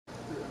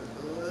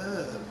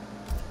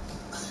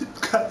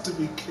got to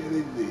be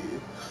kidding me.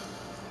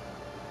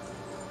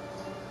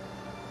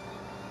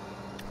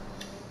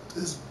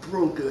 This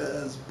broken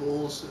ass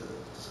bullshit.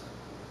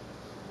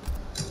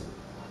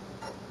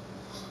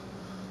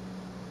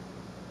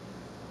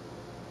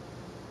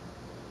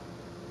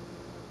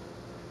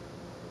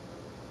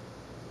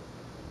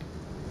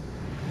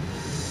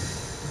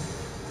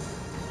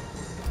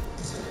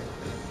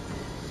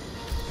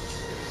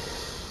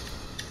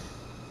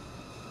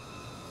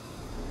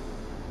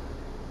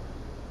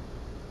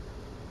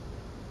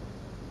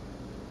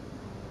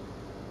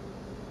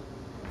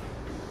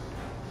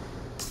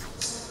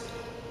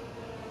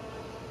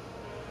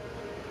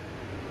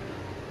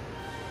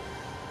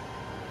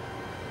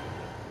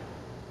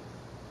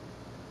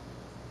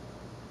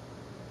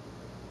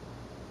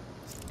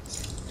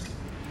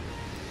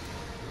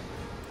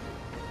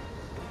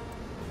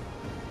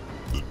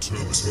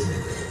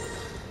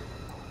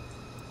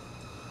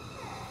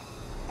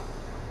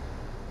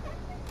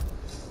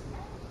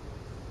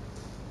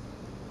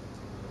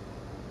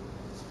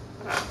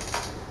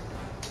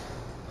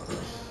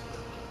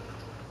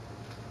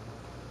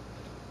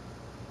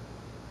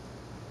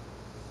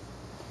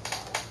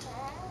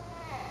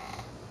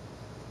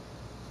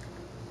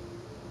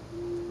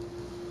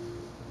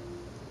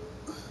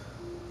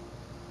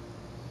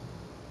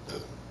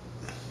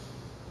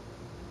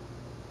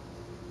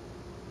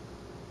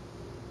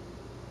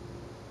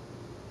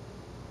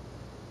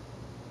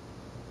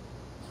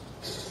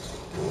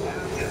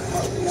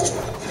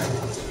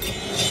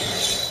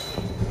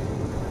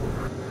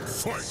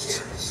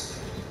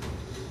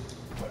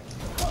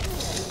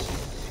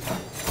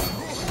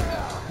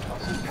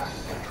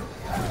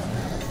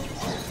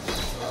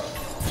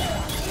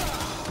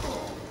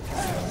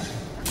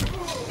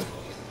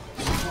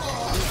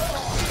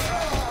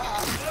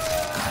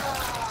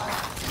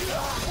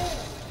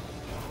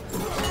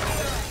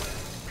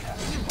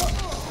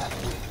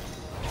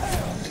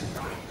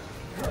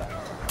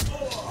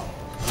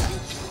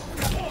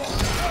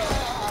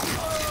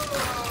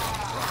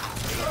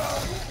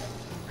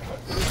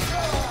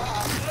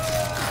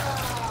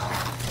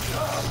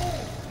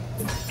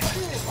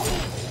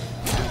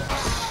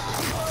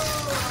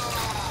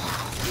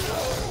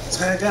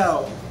 Tag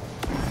out.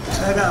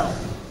 Tag out.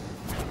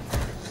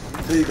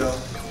 There you go.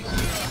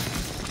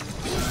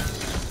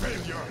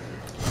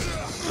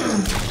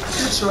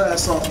 Get your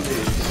ass off me.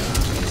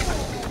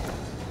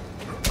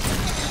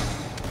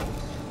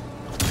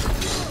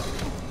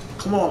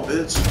 Come on,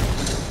 bitch.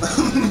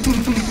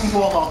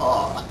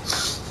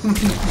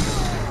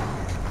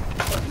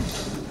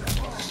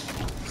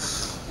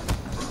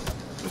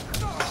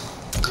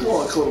 Come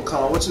on, Kotal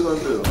Khan, what you gonna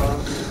do, huh?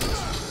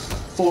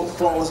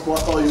 Flawless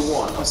block all you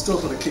want. I'm still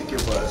gonna kick your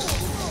butt.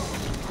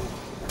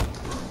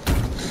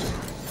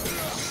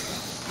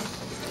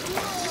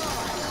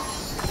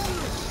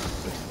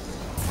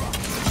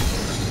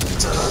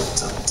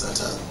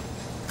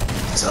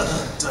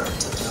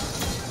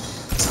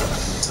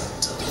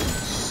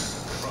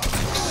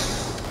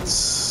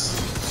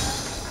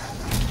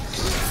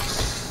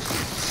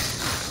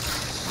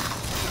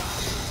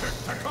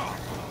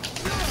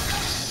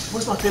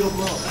 Where's my fatal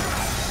blow?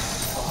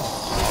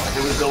 Oh,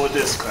 here we go with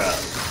this crap.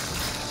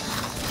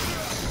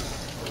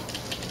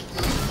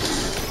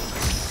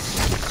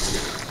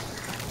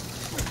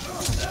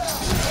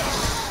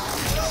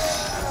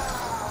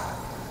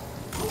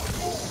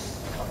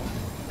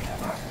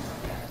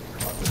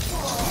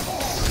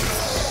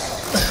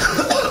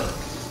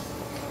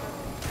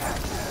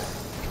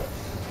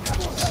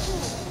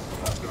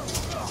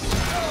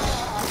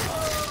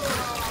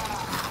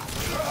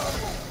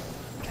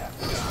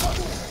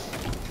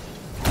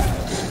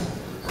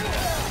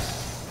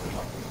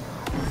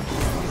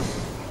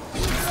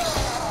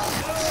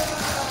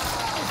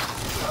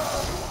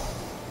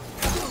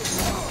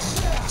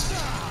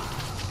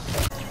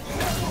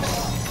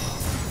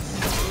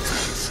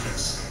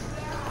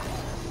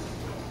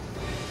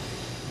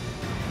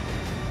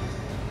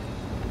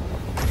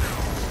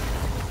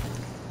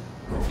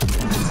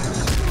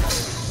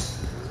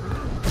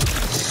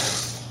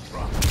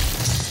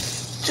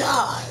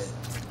 God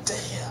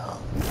damn.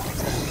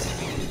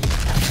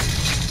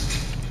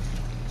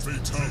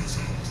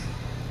 Fatality.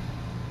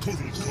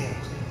 Kotal Khan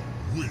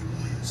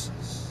wins.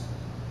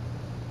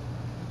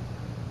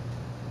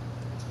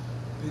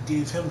 They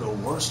gave him the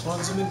worst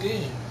ones in the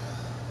game.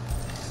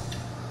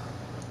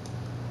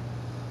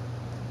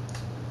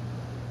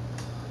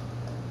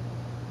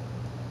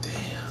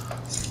 Damn.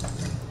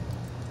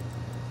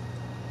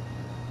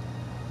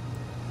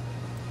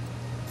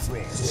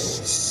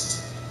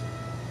 Frost.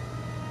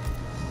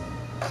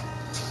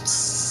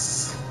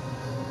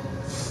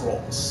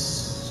 Frost.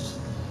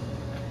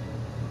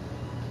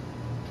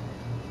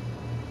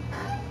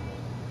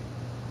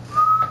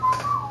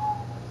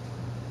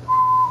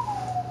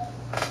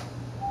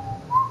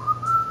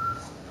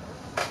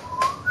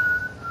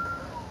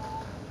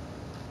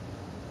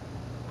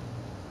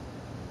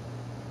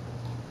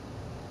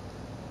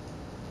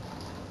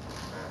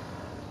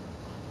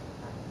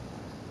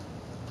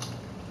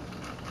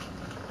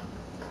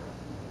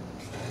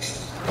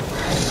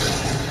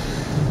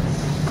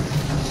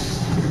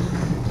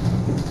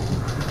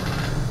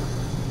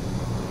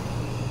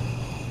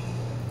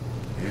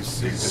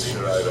 beat the shit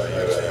out of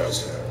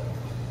you.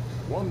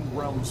 One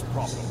realm's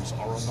problems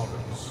are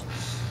another's.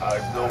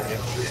 I've no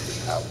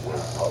interest in how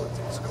world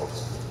politics go.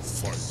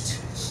 Fight.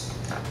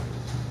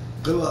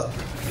 Good luck.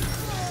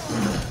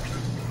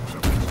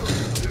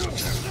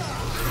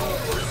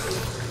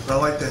 I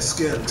like that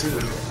skin too.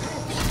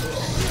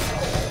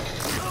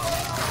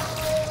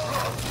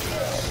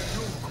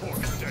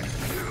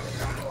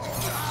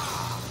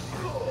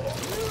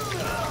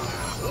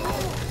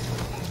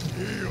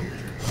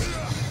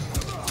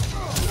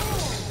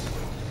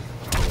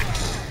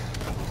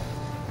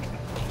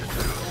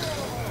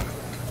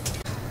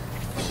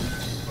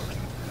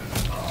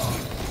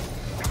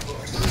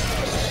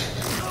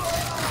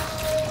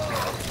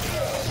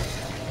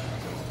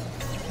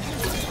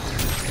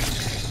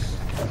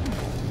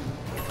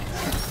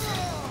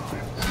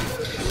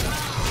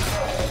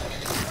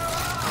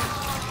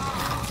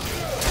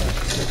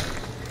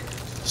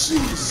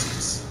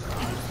 Jesus.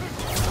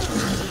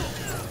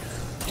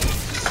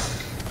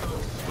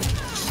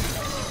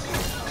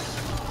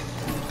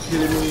 You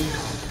kidding me?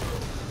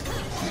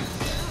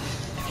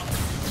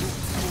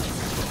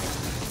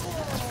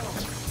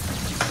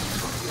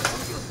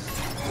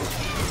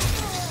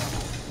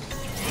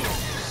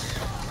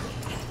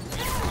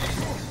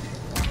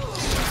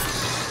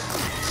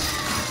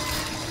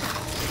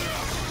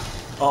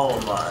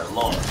 Oh my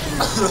lord.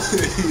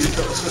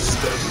 This is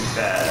gonna be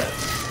bad.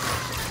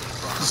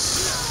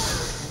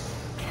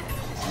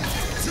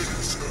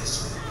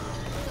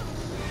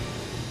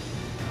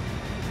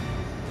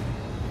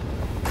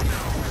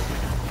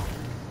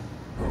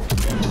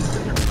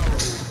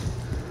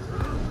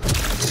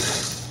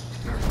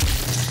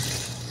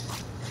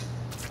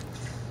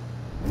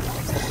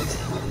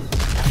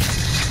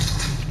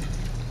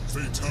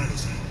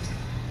 Fatality.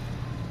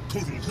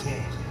 Total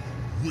Khan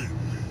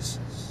wins.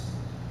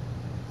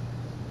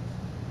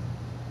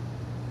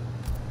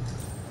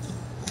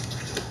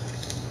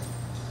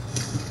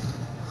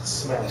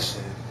 Smash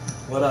it.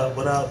 What up,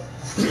 what up?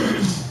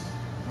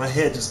 My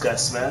head just got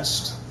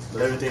smashed,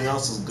 but everything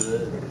else is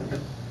good.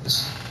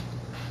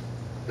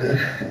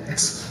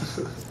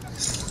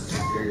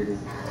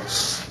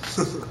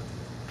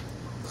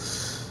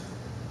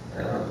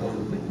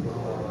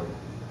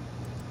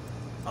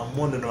 I'm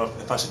wondering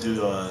if I should do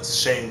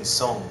Shang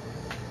Tsung.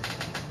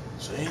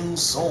 Shang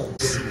Tsung.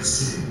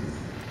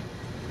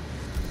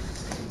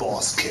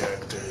 Boss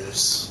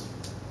characters.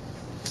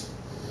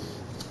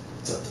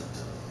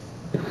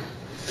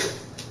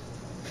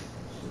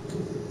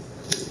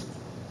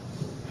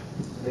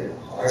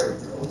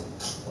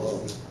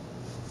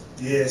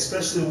 Yeah,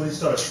 especially when he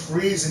starts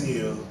freezing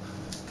you.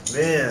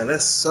 Man,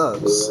 that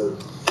sucks.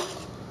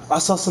 I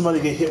saw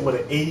somebody get hit with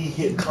an 80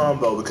 hit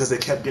combo because they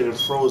kept getting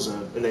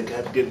frozen and they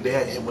had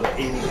hit with an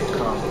 80 hit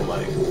combo.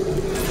 Like,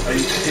 are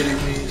you kidding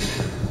me?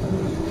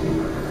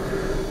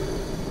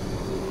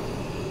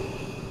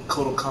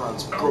 Kotal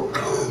Khan's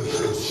broken.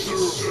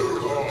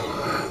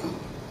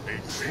 A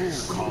true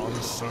Khan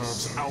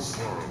serves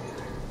Outworld.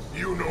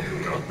 You know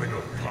nothing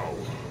of power.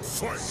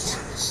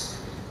 Fight.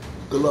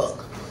 Good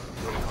luck.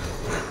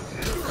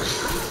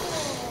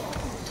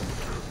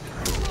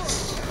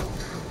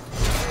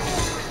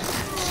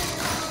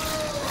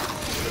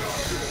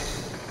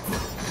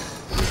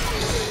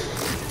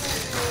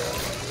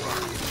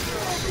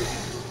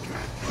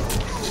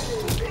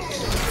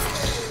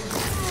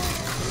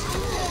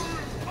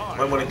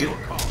 I want to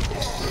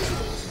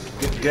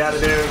get out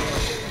of there.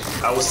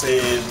 I would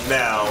say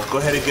now. Go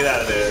ahead and get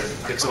out of there.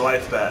 Get your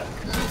life back.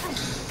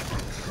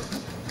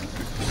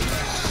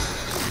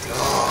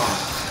 Oh.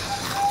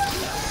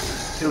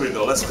 Here we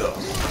go. Let's go.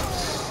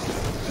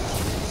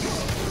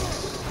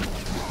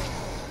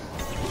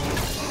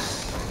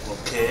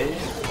 Okay.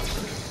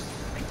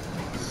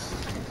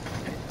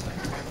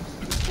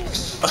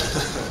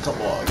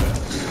 Come on, man.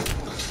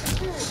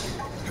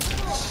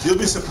 You'll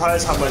be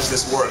surprised how much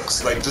this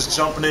works. Like, just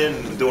jumping in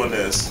and doing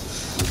this.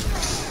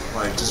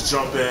 Like, just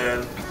jump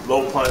in,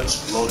 low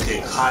punch, low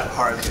kick, hard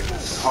kick,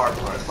 hard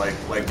punch.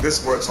 Like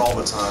this works all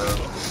the time.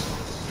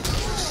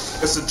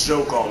 It's a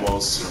joke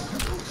almost.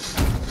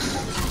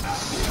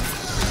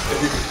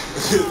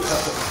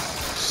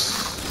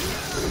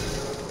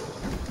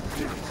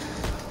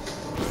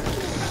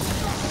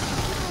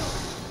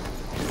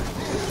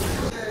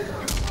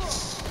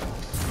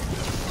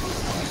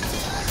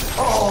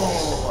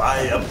 Oh,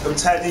 I'm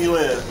tagging you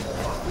in.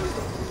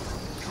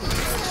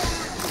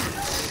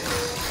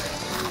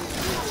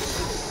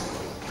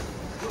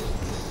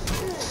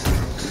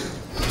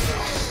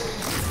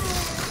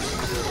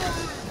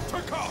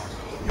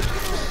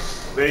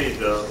 There you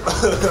go.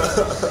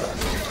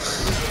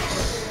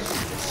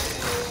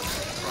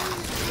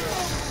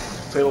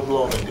 Fatal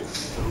blow on you.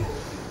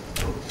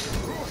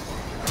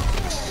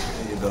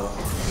 There you go.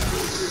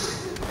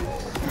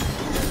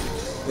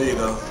 There you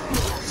go.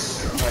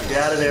 Right, get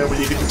out of there when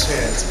you get the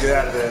chance. Get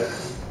out of there.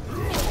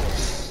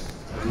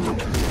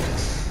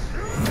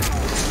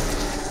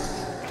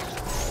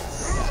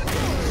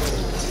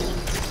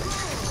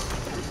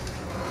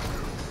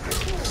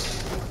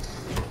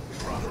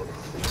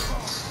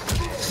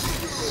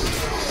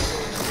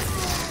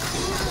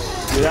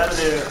 out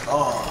of there.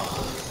 Oh.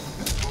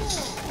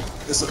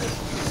 It's okay.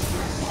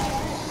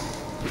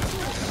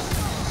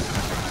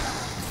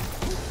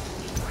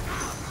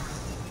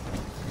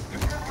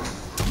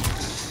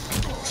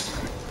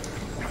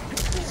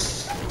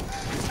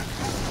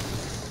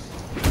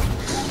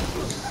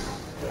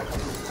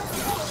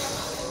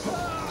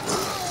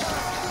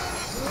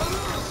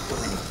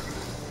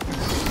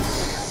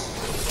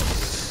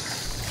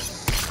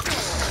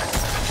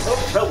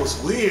 Oh, that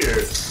was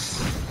weird.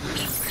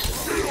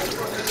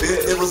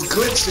 It was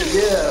glitching,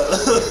 yeah.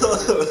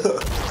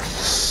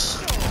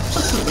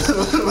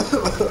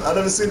 I've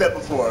never seen that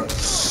before.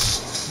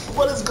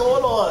 What is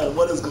going on?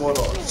 What is going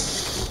on?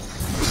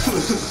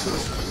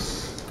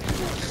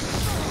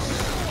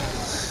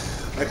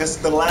 I guess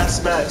the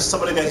last match,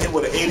 somebody got hit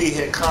with an 80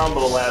 hit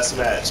combo last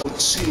match. I'm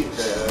cheap,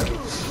 man.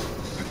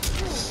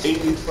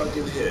 80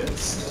 fucking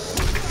hits.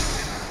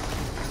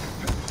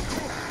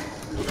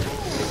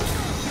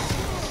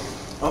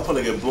 I'm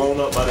gonna get blown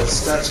up by that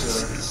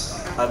statue.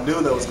 I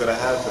knew that was gonna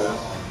happen.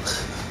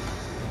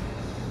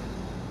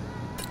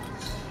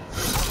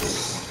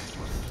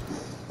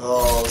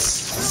 Oh,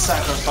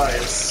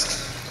 sacrifice.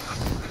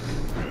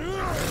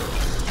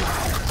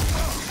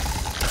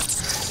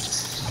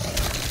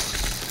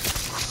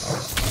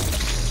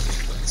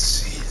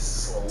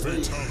 Jeez.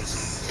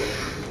 Fatality.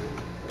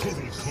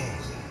 Total Khan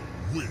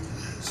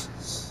wins.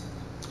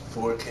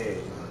 4K.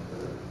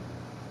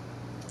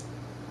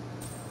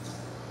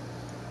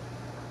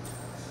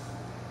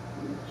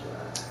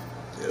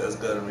 Yeah, that's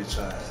gotta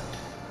retry.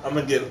 I'm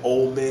gonna get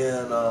old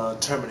man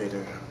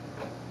Terminator.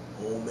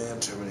 Old man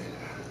Terminator.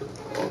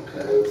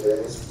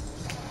 Okay.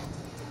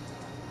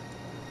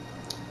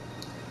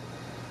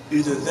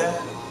 Either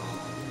that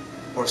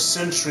or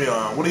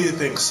Centurion. What do you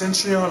think,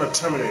 Centurion or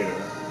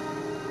Terminator?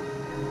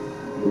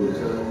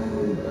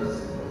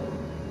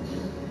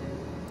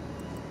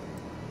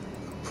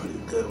 Pretty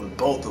good with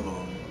both of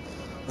them.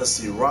 Let's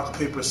see, rock,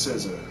 paper,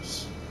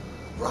 scissors.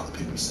 Rock,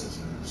 paper,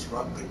 scissors.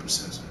 Rock, paper,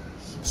 scissors.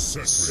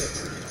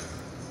 Secretary.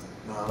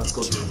 Nah, let's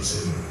go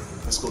Terminator.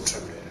 Let's go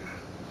Terminator.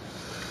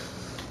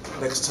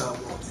 Next time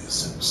we'll do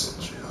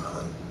Centurion.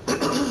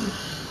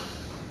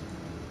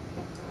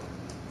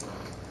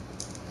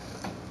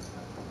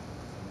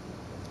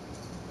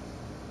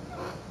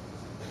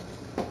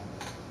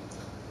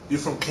 You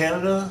from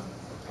Canada?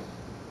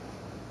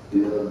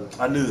 Yeah.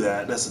 I knew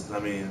that. That's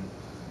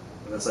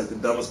like the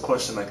dumbest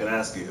question I can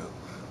ask you.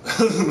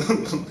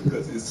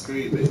 Because it's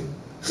screaming.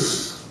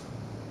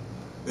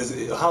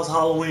 How's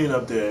Halloween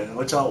up there?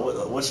 What's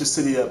your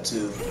city up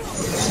to?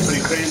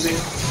 Pretty crazy?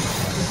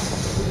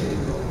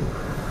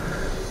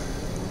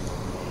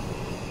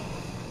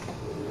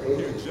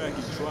 Here,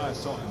 Jackie tried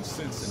talking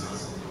sense in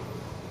it.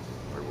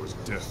 I was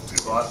deaf to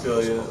Oh, I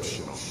feel you.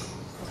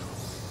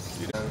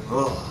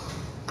 Oh,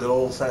 good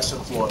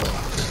old-fashioned Florida.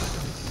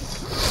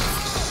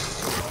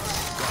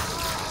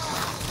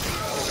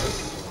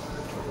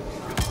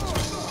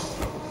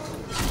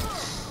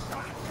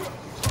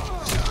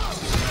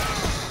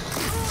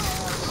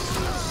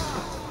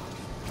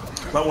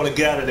 Might want to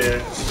get out of there.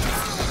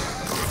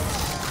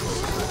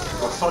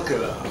 Or fuck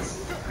it up.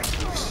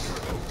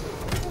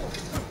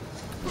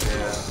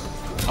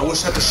 Yeah. I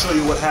wish I could show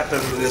you what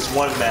happened in this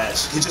one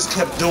match. He just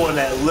kept doing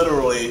that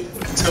literally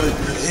until it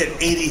hit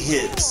 80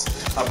 hits.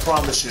 I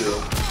promise you.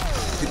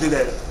 He did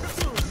that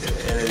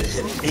and it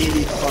hit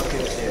 80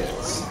 fucking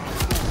hits.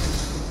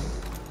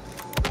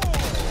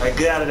 Alright,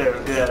 get out of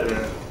there, get out of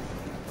there.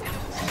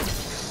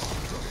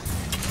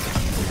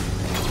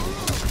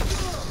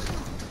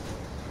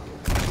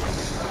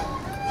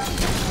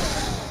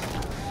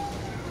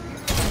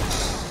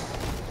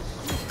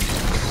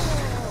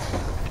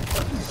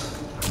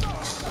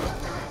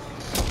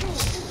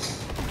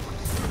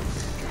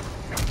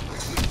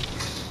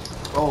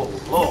 Oh,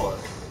 Lord.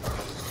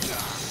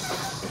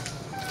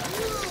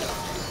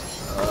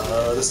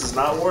 This is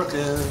not working.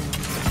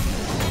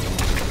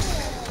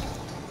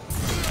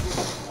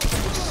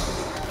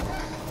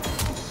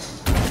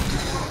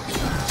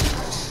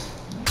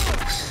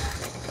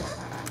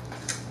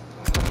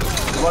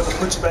 I'm about to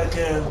put you back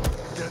in.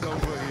 Get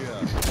over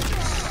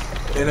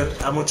here. And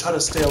I'm going to try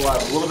to stay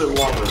alive a little bit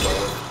longer,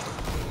 though.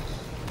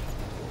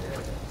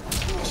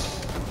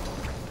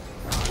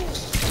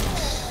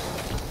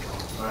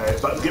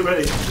 Alright, but get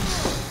ready.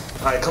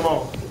 Alright, come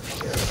on.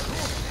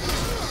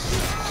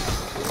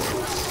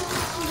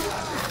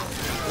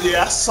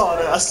 Yeah, I saw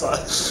that. I saw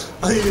it.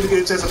 I didn't even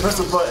get a chance to press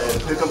the button.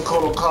 Here come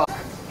Kodo Khan.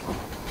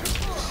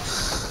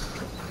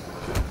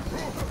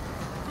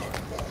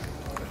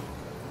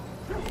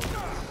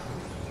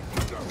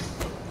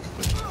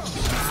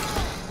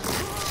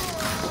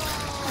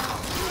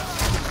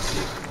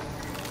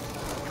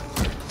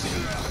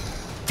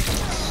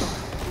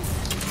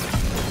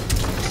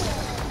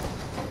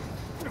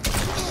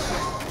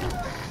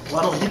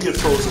 Why don't he get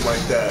frozen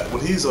like that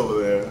when he's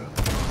over there?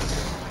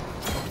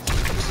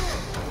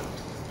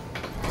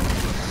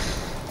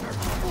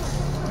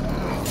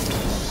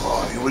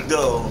 Oh, here we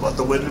go. About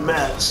to win the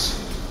match.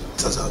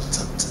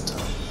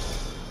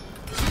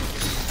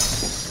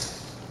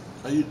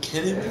 Are you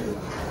kidding me?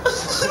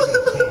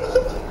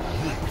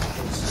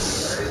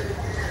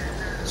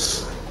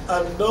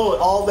 I know it.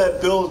 All that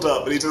build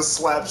up, and he just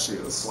slaps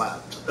you.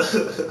 Slapped.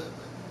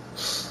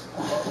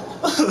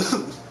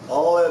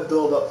 All that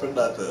build up for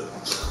nothing.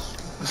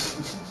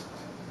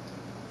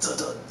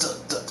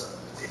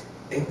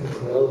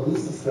 Well,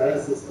 who's the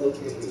fastest?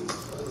 Okay.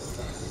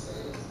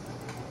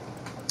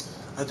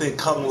 I think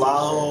Kung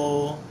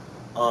Lao,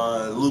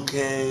 Liu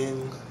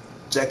Kang,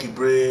 Jackie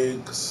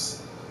Briggs.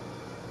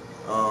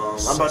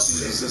 I'm about to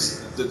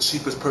use the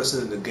cheapest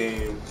person in the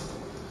game.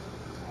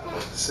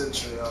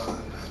 Centurion.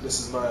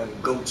 This is my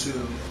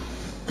go-to.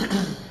 But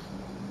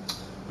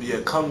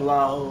yeah, Kung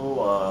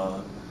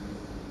Lao,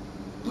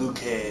 Liu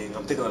Kang.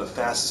 I'm thinking of the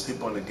fastest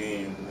people in the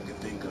game I can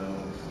think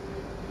of.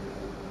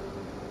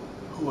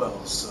 Who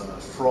else?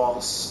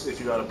 Frost, if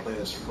you gotta play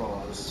as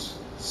Frost.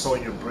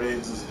 Sonya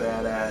Briggs is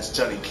badass.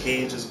 Johnny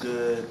Cage is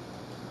good.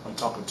 I'm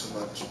talking too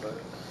much, but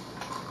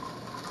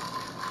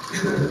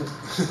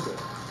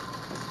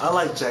I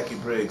like Jackie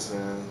Briggs,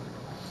 man.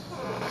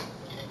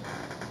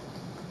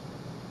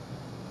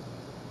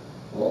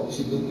 Well,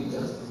 she did me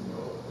justice,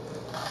 bro.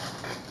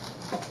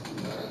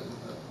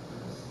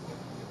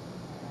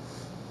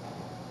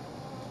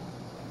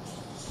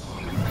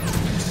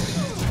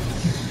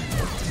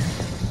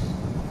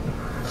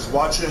 Just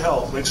watch your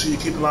health. Make sure you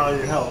keep an eye on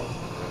your health.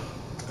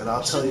 And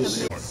I'll tell you,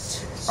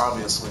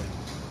 obviously.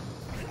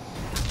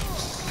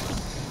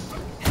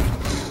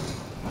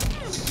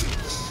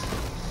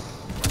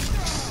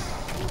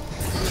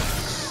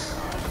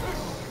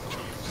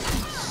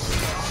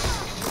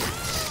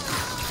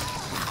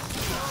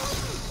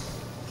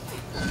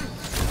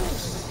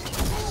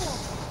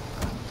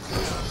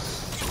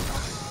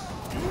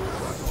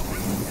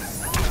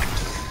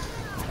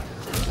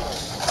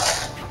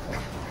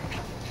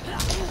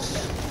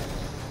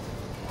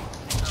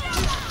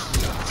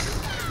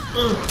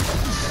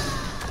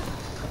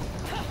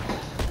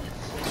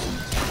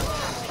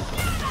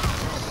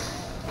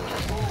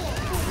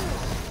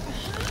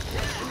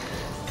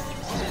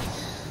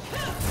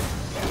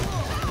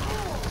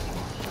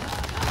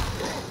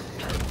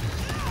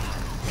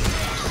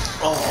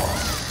 Oh,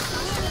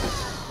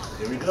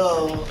 here we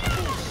go.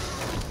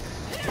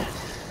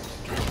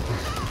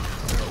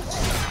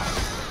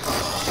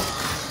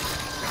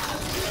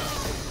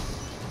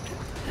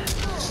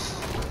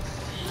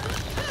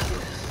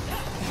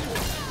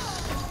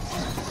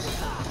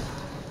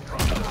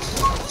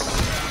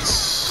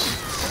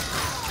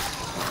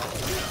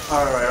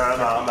 Alright,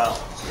 I'm out.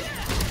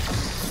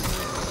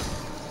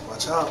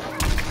 Watch out.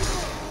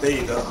 There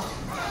you go.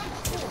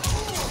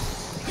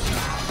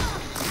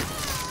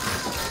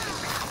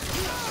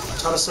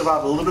 Try to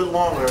survive a little bit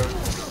longer.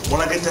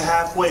 When I get to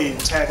halfway,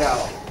 tag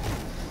out.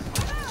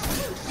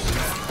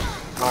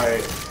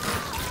 Alright.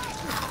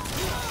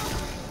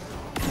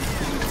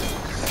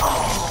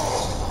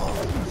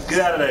 Oh. Get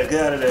out of there,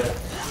 get out of there.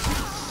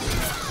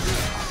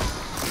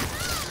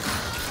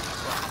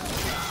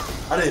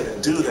 I didn't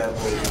even do that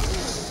move.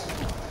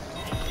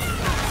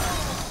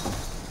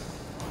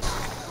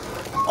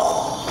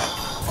 Oh.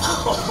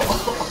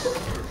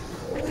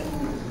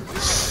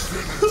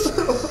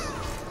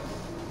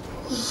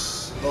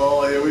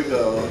 Oh, here we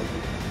go.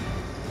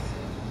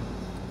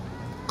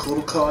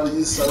 Cool call to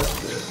yourself,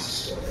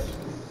 bitch.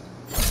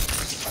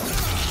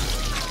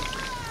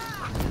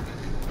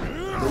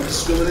 No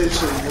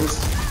discrimination.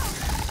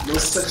 No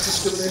sex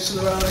discrimination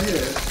around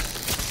here.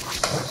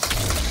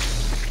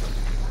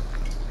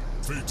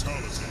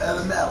 Fatality.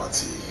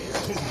 Animality.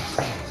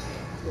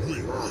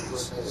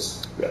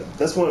 Yeah,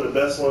 that's one of the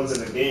best ones in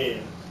the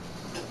game.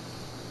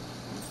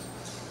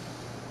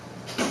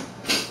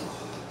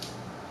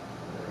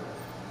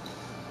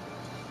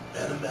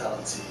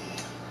 Animality.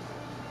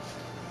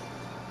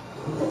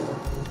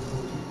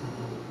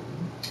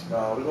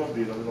 Nah, we're gonna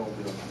beat him. We're gonna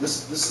beat him.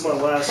 This is my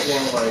last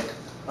one. Like,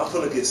 I'm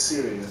gonna get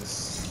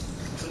serious.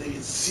 I'm gonna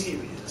get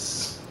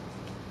serious.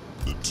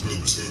 The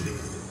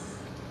Terminator.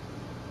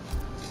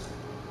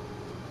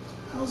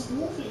 How's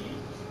Wolfie?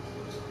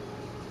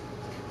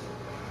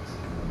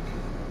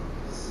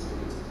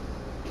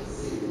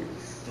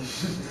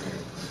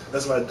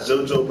 That's my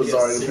JoJo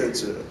Bizarre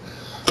picture.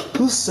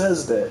 Who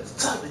says that?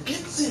 It's time to get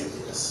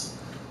serious.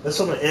 That's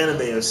from an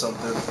anime or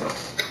something.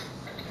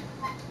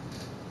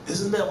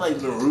 Isn't that like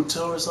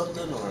Naruto or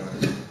something? Or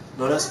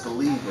no, that's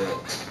Believe It.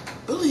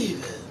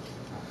 Believe It.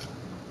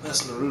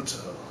 That's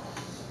Naruto.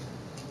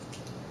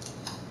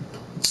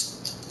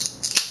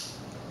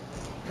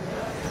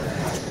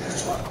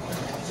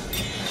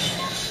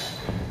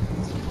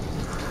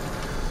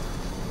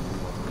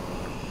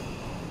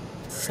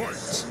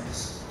 Fight.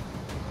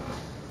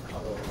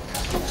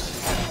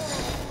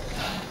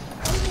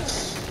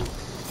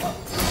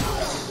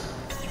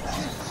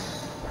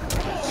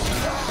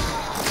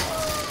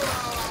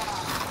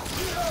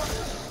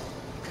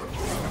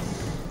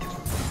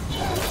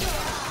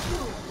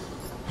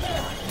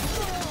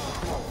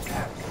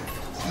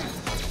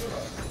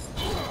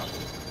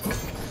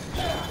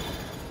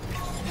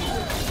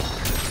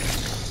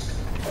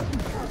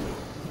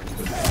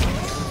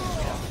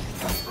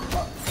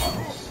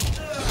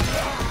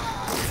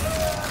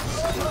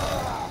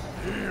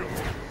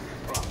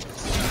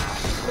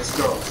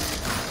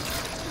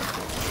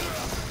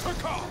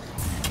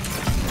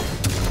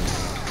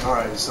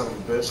 Alright, you son of a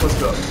bitch. Let's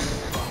go.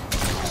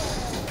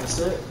 That's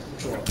it?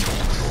 Which one?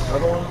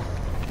 Another one?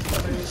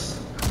 Please?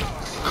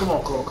 Come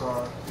on,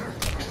 Kokon.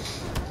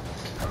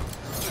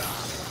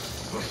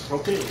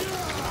 Okay.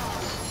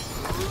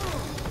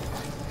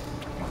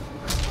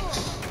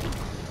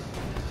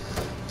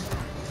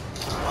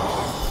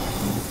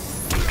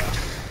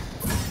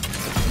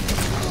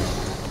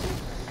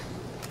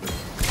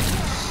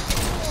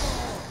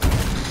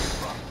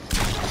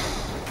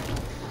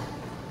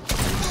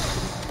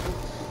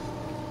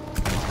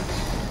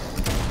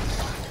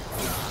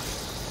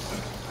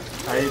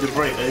 I need a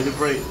break. I need a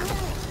break.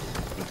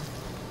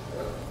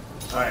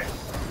 Alright.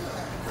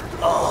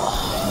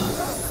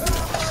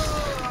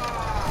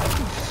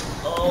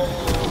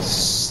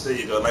 Oh, there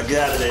you go. Now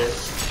get out of there.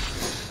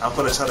 I'm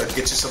gonna try to get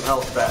you some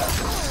health back.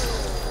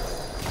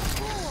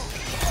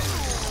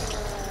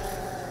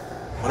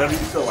 Whatever you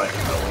feel like,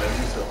 bro. Whatever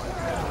you feel like.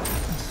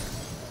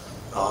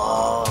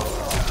 Oh,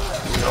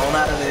 get on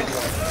out of there,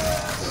 guy.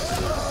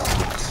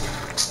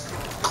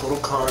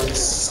 Kodokan, you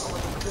son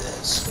of a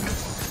bitch.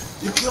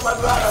 You killed my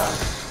brother.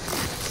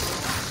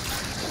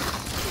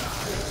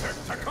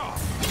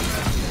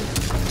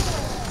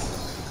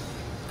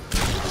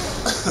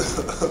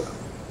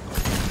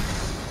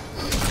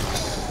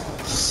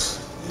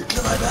 You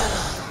killed my brother.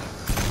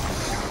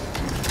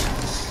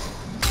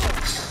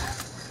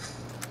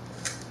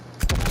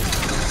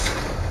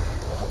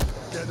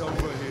 Get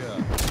over here.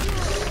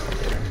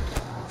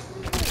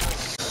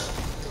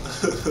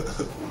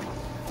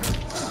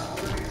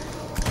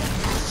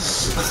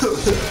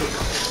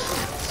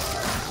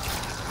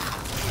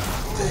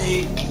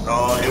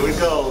 Oh, here we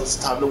go. It's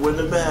time to win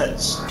the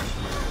match.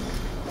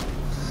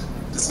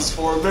 This is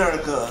for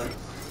America.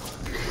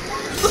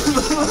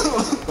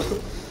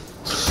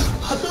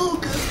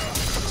 Hadouken.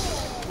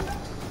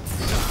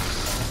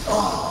 Oh.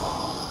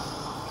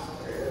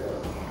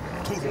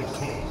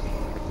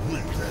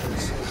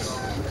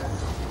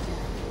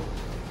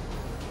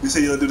 You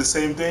say you gonna do the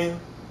same thing?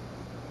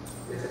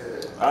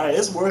 Alright,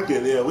 it's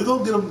working. Yeah, we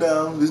gonna get him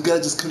down. We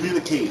gotta just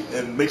communicate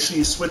and make sure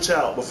you switch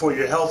out before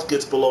your health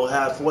gets below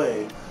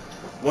halfway.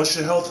 Once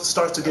your health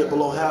starts to get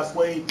below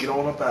halfway, get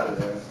on up out of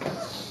there.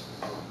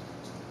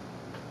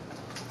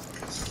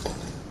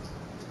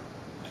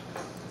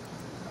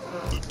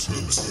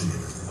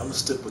 I'm gonna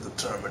stick with the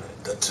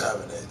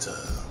Terminator.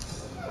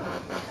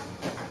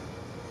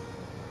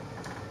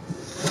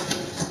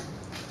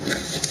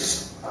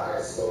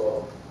 Alright,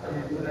 so how do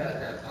you do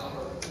that?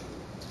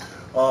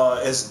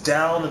 It's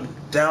down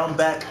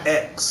back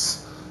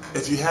X.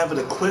 If you have it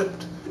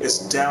equipped, it's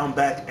down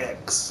back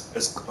X.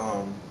 It's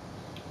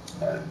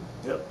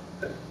yep.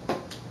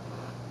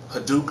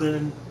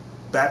 Hadouken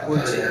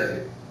backwards.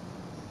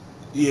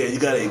 Yeah, you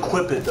gotta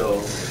equip it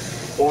though,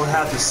 or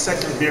have the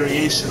second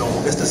variation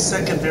on. It's the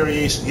second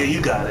variation. Yeah,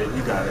 you got it.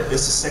 You got it.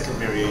 It's the second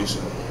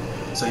variation.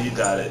 So you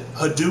got it.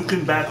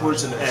 Hadouken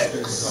backwards and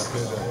X.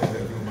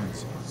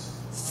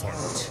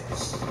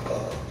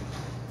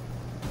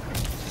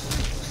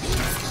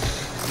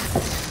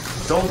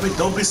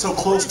 Don't be so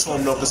close to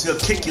him though, because he'll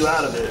kick you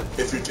out of it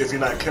if you're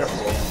not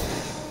careful.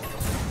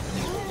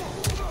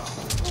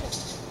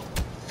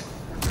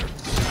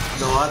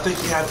 No, I think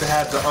you have to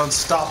have the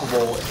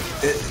unstoppable.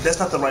 That's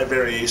not the right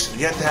variation.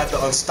 You have to have the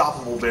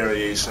unstoppable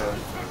variation,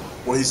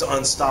 where he's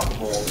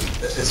unstoppable.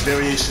 It's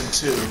variation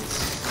 2.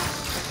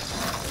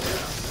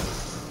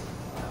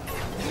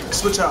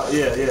 Switch out,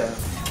 yeah.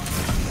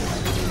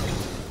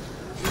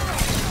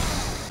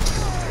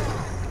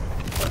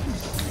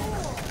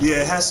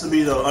 Yeah, it has to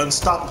be the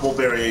unstoppable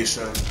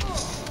variation.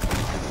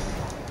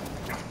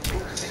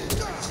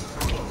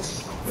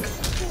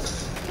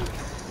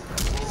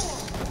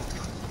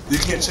 You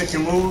can't check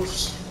your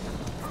moves?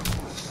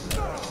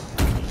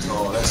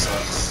 Oh, that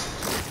sucks.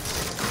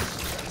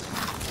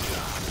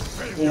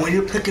 Well, when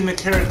you're picking the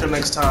character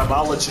next time,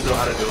 I'll let you know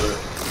how to do it.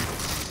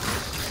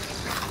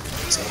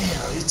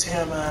 Damn, you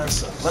tear my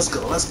ass up. Let's go.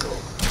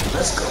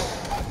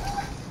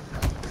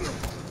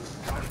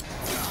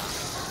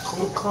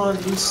 Kokon,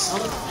 you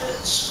son of a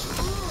bitch.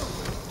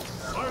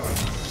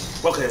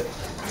 Okay.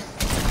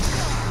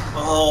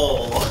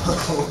 Oh,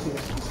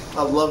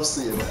 I love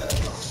seeing that.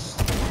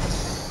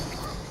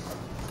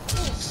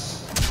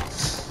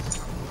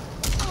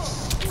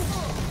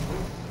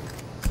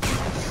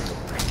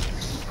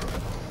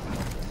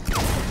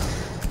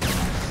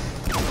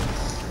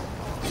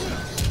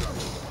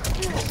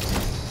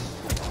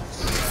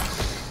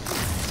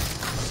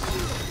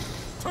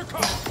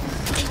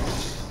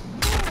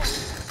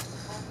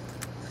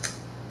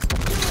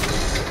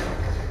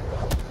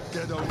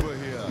 Get over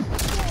here.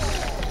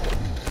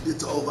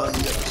 Get over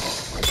here.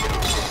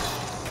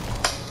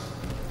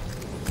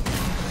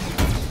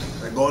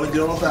 I'm going to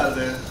get on out of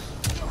there.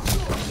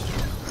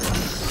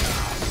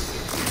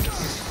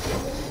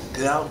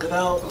 Get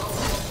out.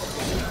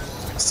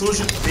 As soon as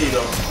you can beat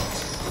him.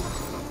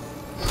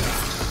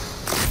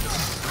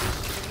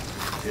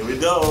 Here we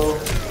go.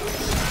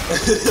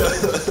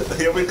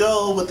 Here we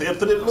go with the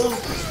infinite loop.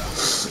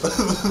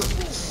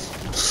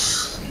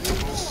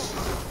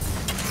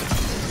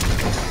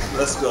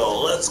 Let's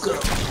go.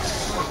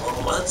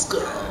 Oh, let's go.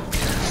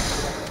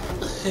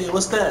 Hey,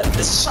 what's that?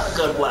 It's a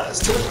shotgun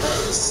blast to the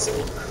face.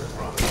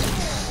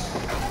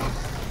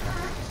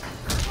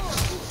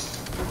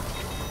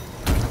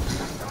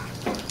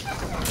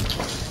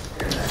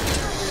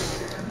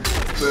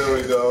 There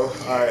we go.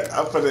 Alright,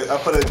 I'm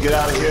gonna get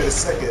out of here in a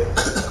second.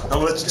 I'm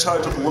gonna let you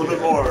charge up a little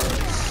bit more.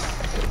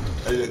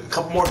 A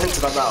couple more hits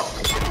and I'm out.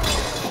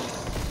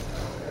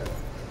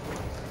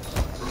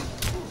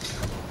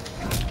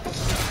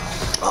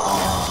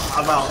 Oh,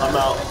 I'm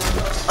out.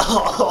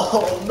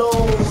 Oh no!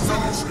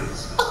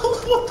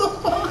 What the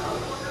fuck?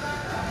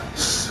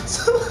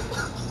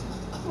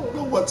 I don't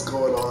know what's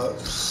going on.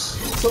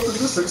 Something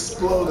just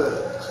exploded.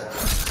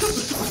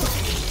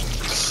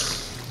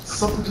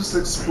 Something just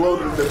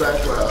exploded in the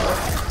background.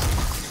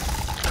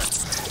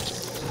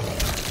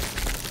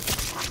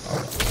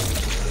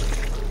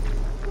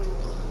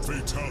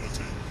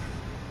 Fatality.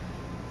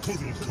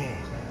 Total con.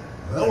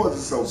 That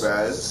wasn't so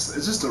bad. It's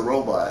just a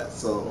robot,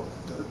 so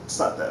it's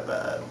not that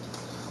bad.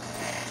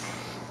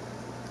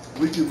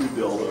 We can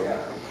rebuild them.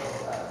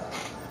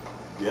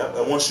 Yep,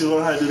 and once you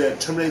learn how to do that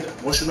terminate,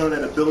 once you learn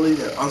that ability,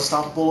 that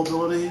unstoppable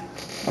ability,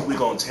 we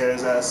gonna tear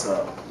his ass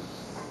up.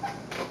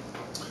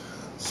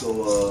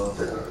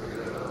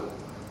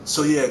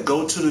 So yeah,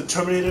 go to the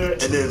Terminator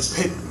and then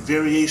pick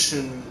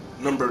variation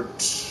number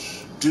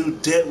 2, do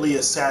Deadly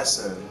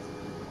Assassin.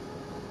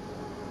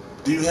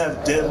 Do you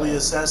have Deadly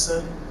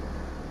Assassin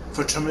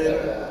for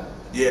Terminator?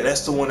 Yeah,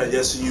 that's the one that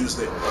has to use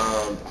the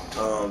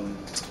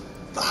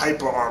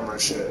hyper armor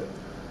shit,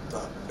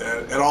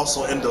 and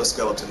also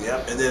endoskeleton.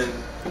 Yep,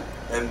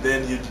 and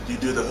then you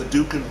do the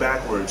Hadouken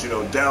backwards. You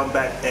know, down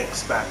back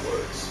X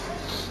backwards.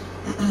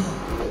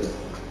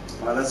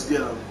 All right, let's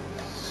get him.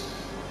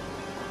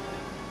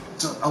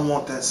 I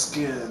want that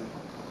skin.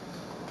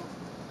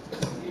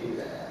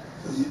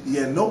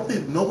 Yeah,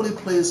 nobody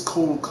plays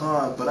Kotal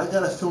Khan, but I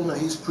got a feeling that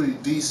he's pretty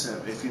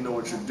decent if you know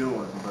what you're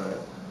doing. But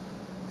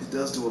he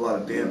does do a lot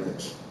of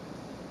damage.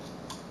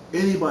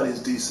 Anybody's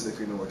decent if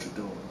you know what you're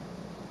doing.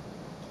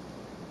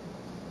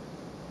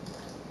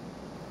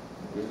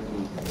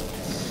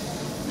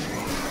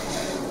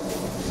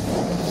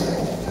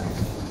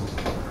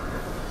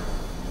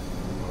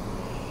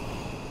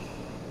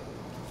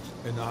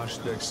 And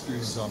Aztec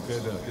skills are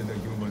better than the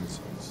humans.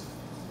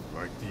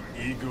 Like the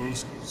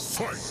eagles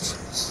fight.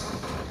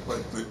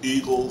 Like the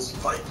Eagles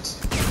fight.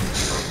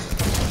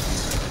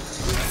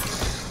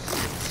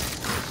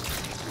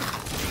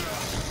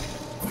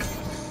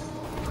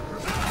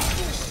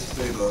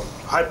 There you go.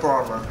 Hyper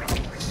armor.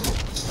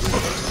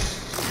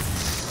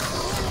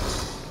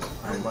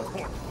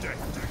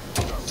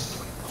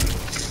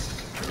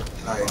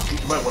 Alright, you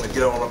might want to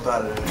get on up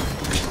out of there.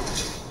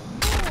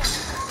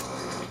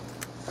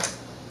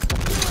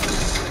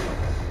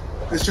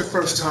 It's your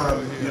first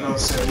time, you know what I'm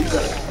saying?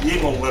 You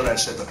ain't gonna learn that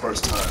shit the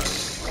first time.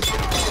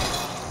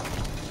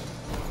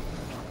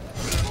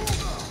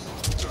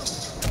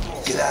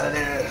 Get out of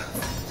there.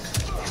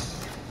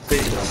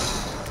 There you go.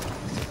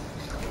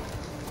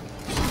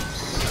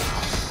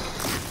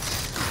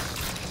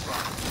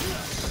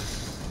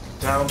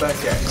 Down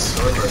back X.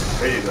 Remember,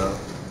 there you go.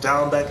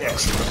 Down back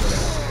X. Remember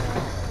that.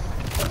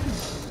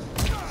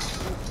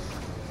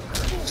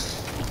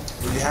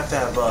 You have to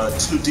have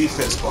 2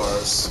 defense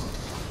bars.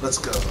 Let's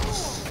go.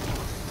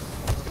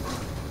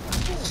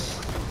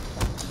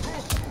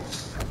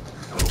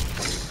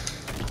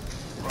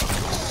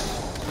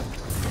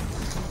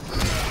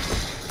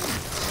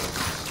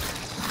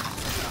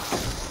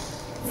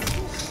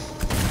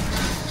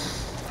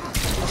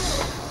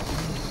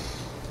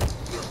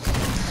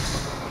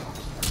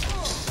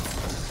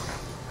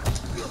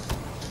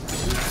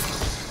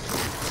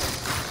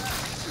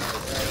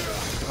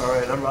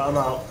 Alright, I'm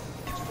out.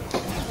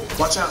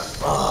 Watch out.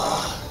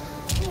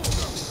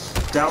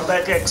 Down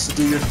back X to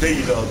do your. There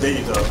you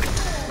go.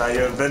 Now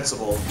you're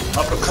invincible.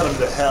 Uppercut him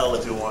to hell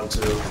if you want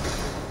to.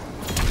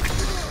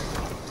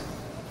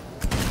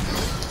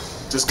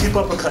 Just keep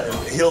uppercutting.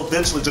 He'll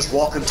eventually just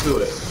walk into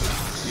it.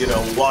 You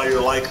know, while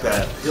you're like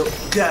that. He'll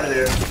get out of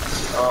there.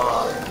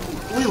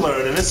 We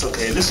learn and it's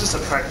okay. This is just a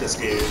practice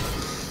game.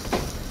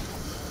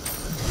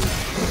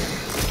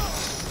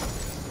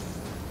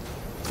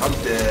 I'm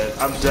dead.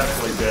 I'm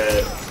definitely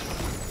dead.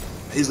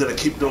 He's gonna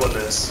keep doing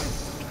this.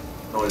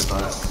 No, he's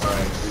not.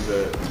 Alright, he's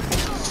good.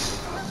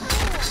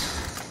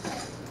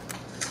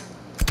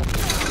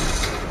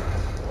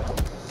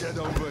 Get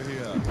over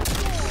here.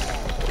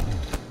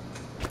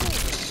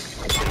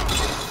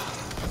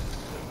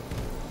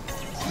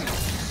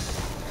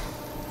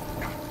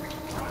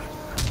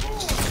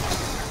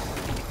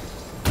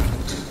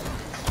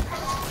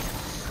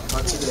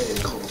 Not today,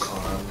 Kotal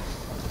Khan.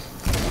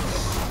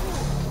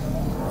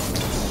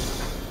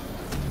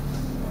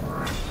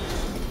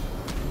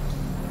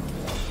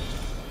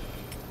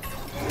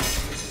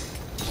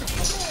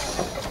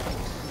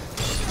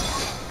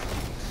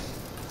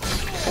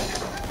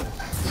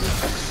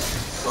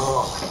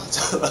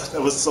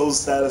 That was so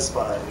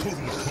satisfying.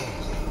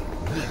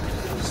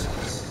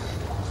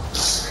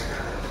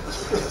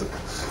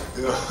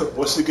 Yeah,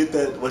 once you get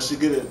it,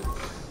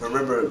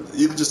 Remember,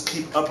 you can just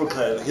keep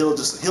uppercutting.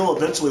 He'll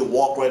eventually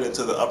walk right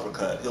into the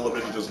uppercut. He'll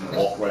eventually just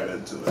walk right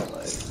into it.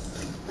 Like,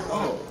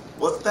 oh,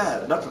 what's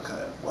that? An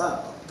uppercut.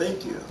 Wow,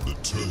 thank you.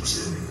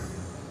 Attention.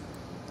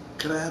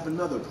 Can I have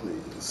another,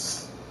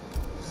 please?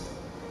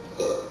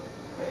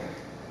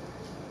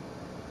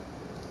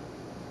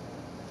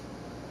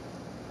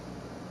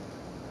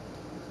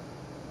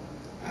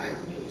 I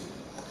mean,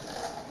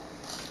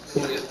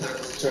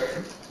 20th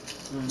turn.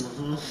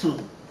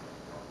 Mm-hmm.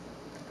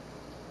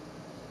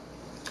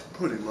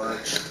 Pretty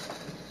much.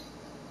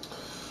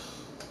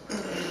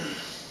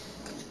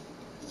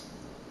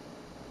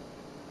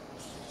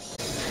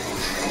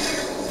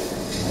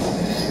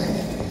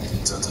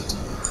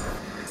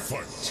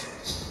 Fight.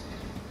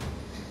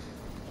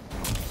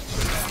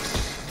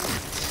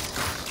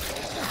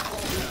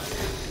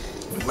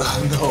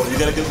 No, you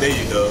gotta get, there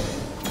you go.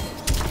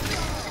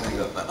 There you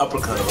go, an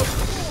uppercut.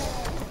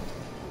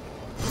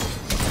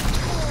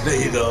 There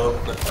you go.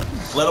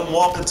 Let him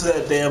walk into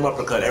that damn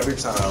uppercut every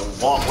time.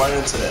 Walk right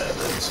into that,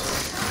 bitch.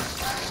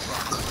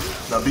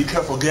 Now be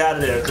careful, get out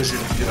of there, cause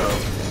you know.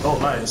 Oh,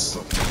 nice.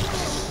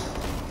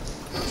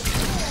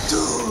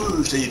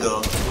 Dude, there you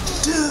go.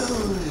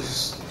 Dude.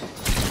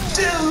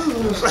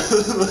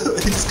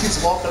 He just keeps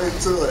walking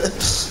into it.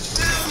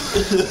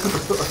 Dude.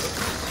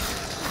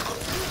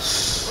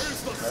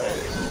 Alright,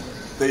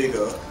 there you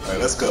go. Alright,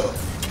 let's go.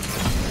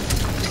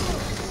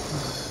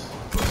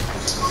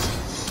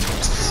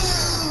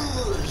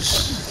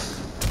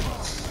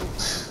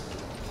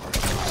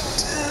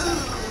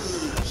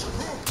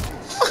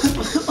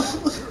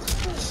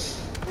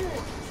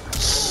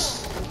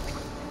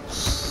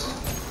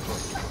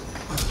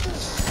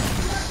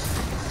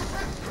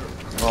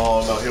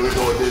 Oh no, here we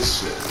go with this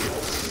shit.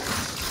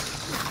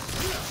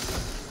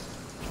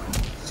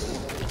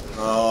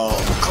 Oh,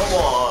 come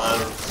on.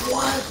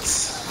 What?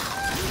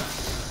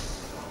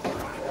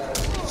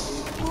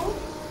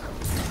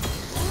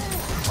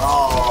 Oh.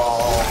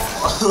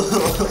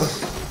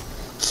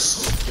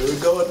 Here we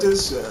go with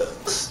this shit.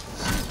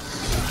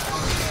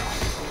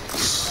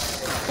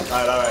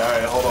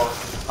 Alright, hold on.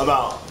 I'm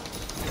out.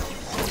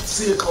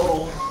 See you,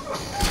 Cole.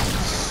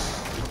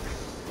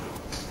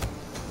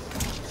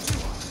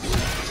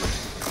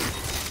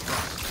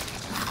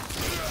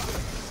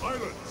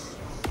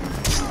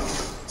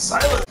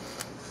 Silence.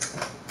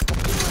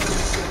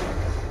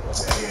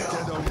 Damn.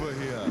 Get over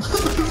here.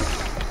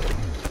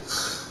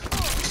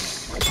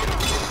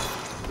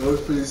 That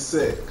was pretty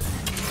sick.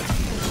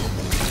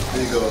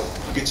 There you go.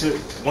 Get your,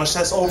 once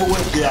that's over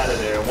with, get out of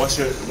there. Once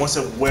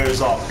it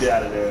wears off, get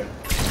out of there.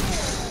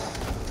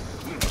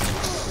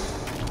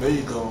 There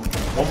you go.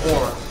 One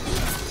more.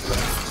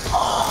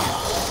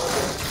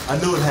 Oh, I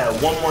knew it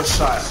had one more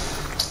shot.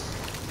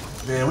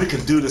 Man, we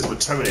can do this with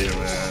Terminator,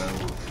 man.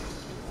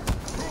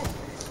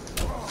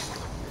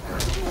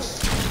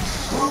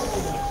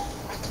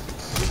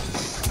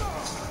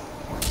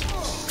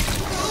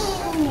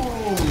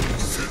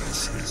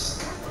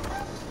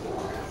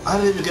 I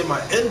didn't even get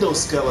my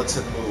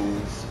endoskeleton move.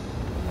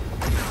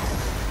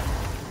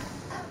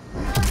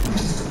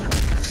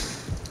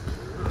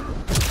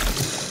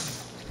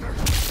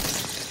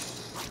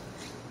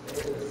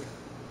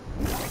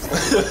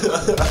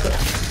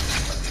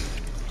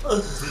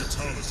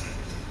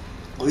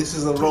 At least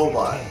he's a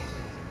robot.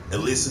 At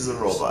least he's a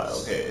robot,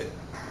 okay.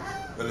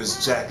 And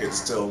his jacket's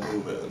still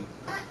moving,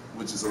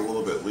 which is a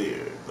little bit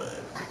weird,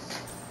 but...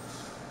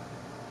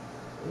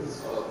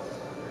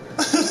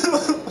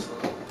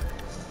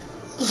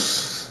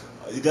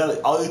 You got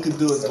it. All you can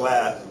do is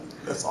laugh.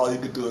 That's all you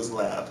can do is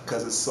laugh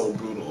because it's so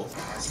brutal.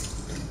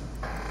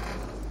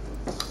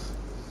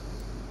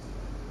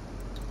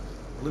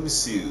 Let me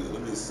see.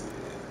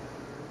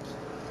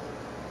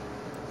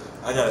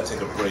 I gotta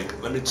take a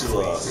break. Let me do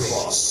Frost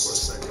for a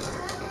second.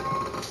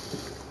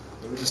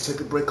 Let me just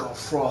take a break on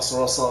Frost,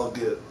 or else I'll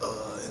get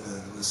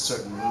in a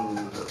certain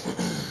mood.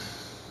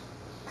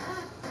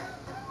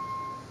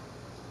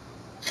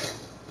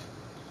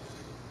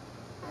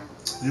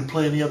 You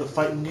play any other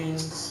fighting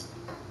games?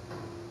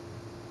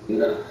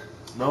 No.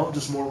 No,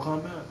 just Mortal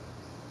Kombat.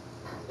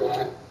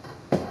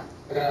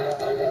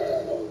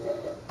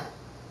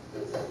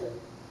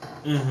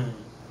 Mm-hmm.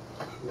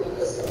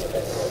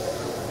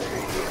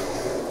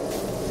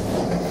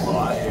 Oh, I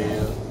hear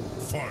you.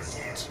 Fight.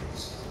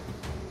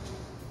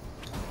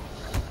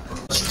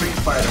 Street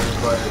Fighter,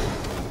 but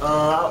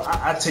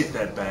I take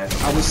that back.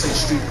 I would say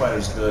Street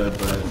Fighter's good,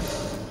 but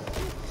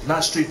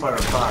not Street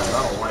Fighter 5.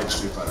 I don't like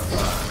Street Fighter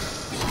 5.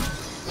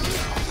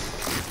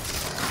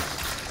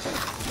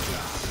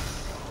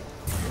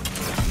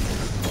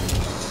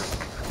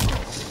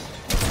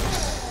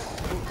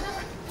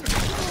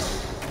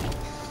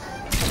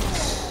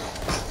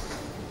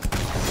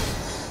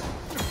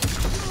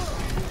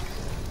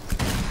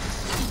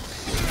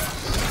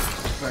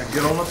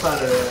 Get on up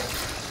out of there.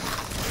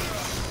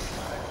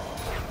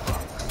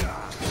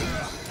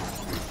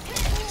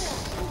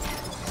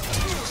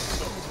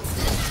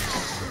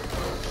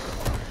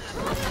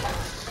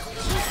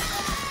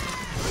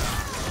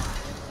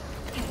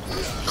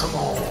 Come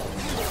on.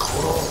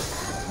 Come on.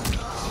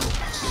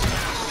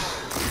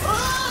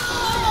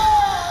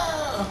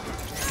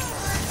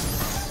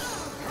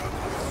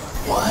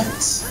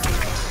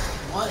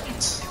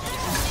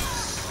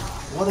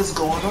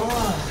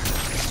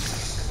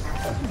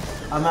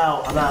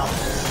 I'm out.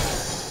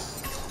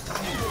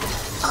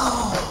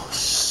 Oh,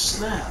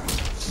 snap.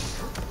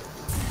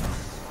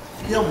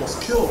 He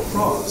almost killed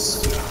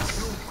Frost.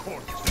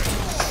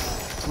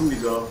 Here we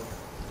go.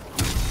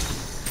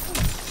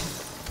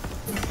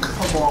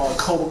 Come on,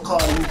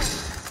 Kombat, you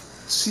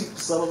cheap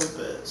son of a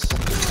bitch.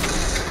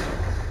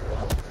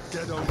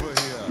 Get over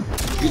here.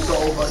 Get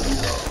over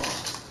here.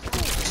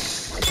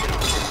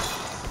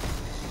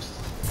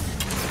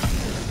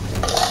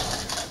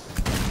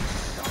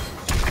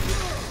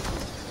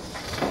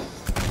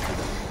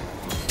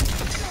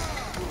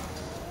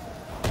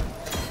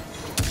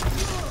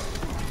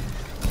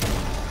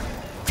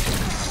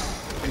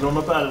 Get on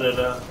up out of there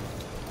now.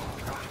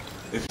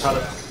 If you try to...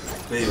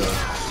 There you go.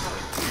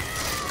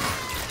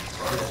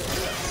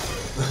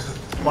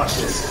 Watch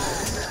this.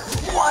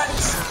 What?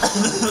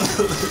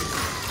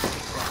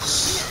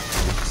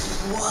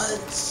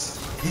 What?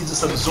 He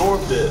just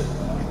absorbed it.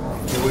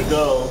 Here we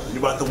go. You're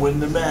about to win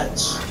the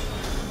match.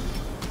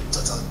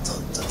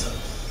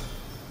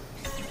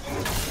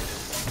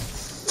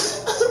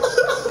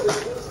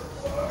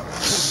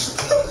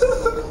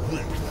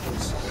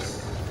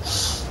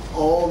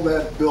 All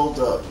that build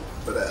up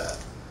for that.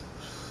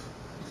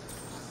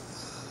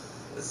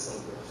 It's so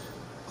good.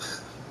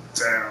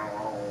 Down.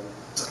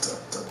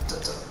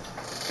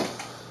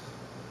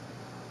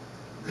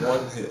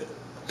 One hit.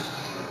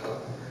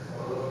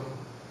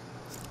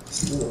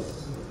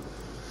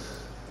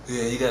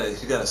 Yeah, you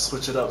gotta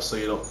switch it up so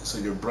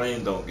your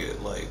brain don't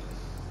get like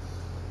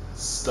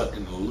stuck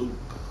in the loop.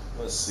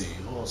 Let's see,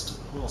 who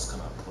else can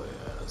I play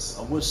as?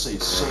 I would say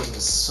Shang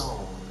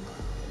Tsung.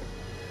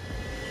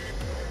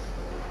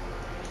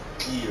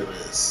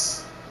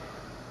 Gearless.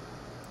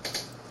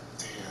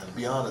 Damn, to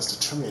be honest, the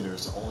Terminator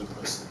is the only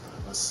person.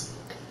 Let's see,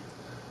 okay.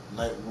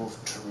 Nightwolf,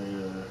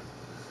 Terminator.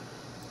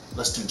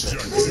 Let's do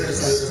Jackie.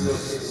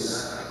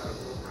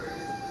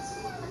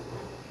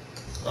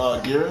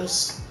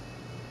 Gears?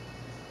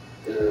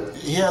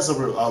 He has a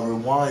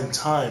rewind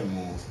time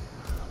move,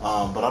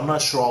 but I'm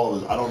not sure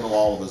I don't know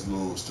all of his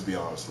moves, to be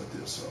honest with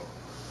you. So,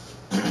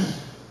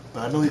 but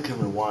I know he can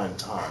rewind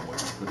time,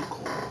 which is pretty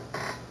cool.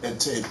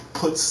 And it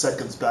puts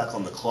seconds back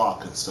on the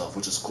clock and stuff,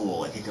 which is cool.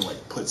 Like he can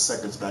like put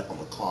seconds back on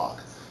the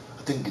clock.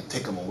 I think he can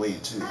take them away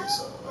too.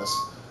 So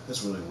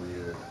that's really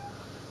weird.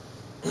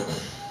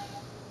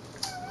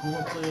 Who am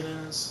I playing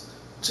as?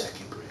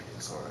 Jackie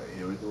Briggs. All right,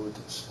 here we go with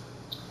this.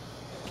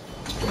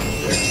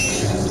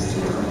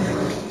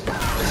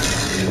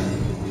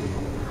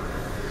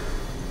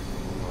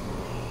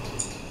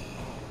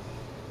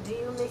 Do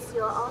you miss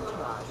your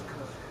entourage,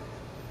 Cook?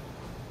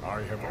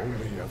 I have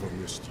only ever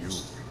missed you.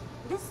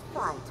 This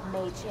fight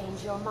may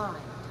change your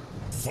mind.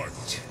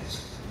 Fight!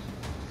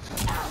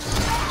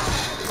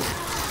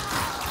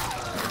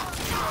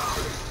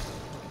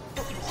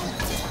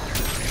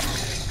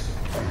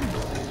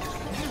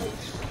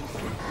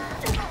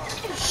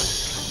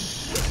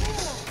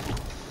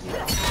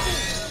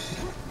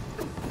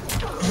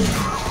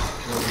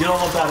 Get on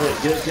up out of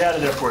there. Get out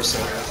of there for a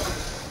second.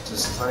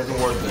 Just not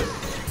even worth it.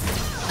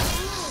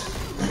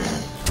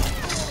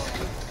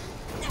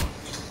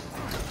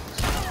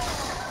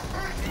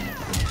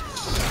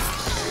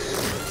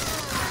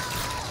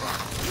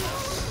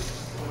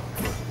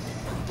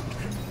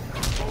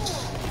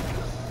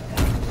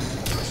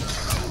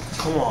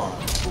 Come on.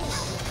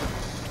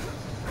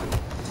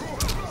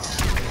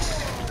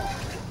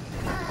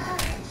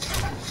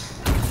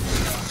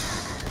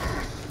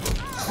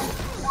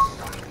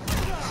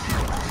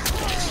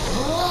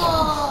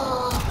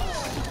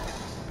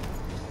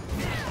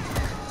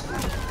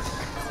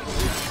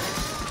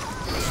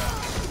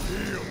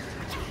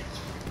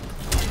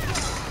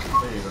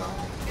 There you go.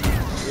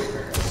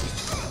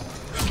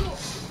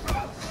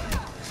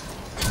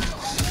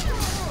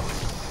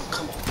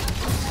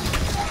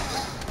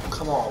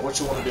 Come on, what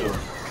you want to do?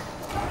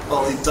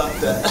 Oh, he ducked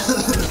that.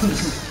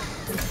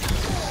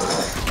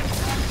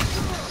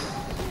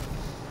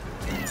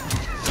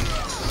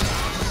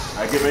 I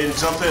get ready to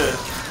jump in.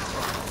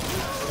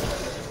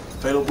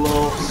 Fatal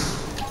blow.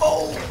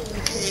 Oh,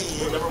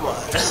 okay, never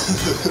mind.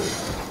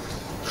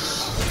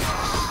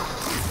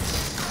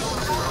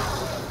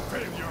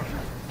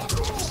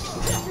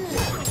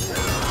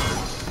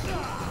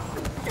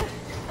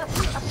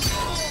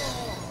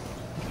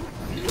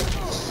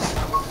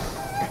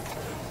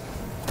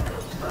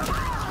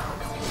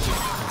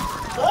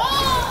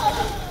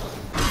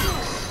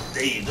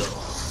 There you go.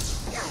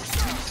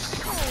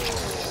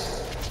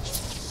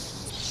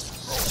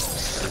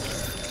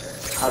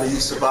 How do you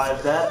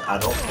survive that? I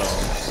don't know.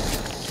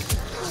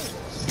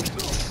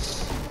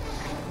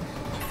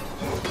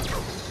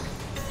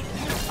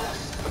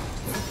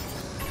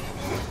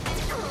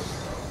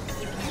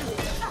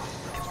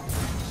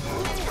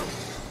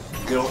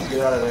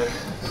 Get out of there.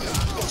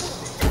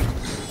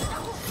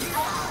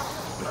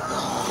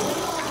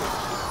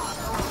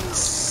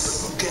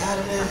 Get out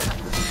of there.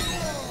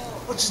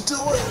 What you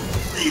doing?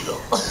 There you go.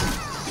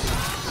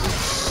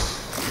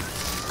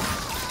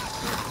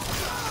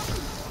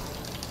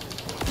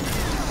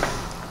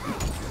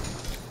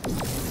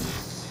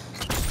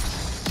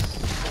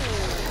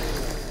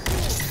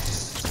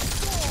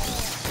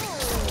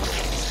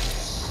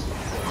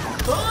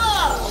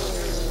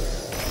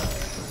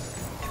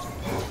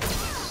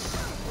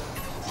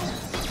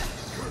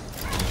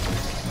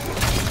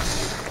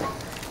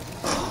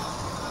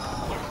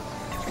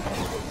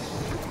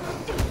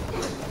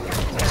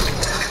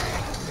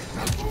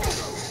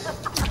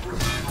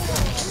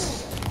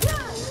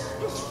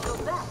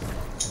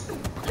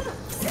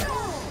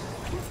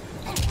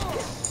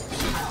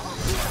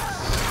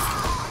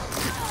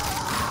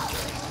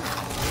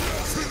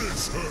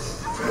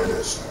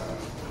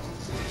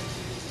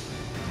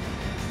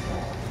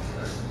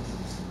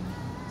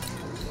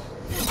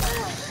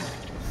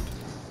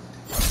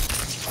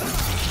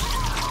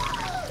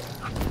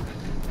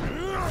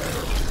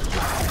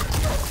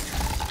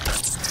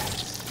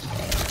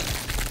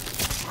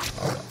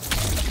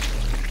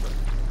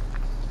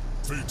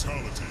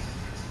 Fatality.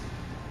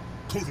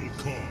 Total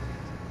Khan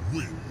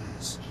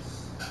wins.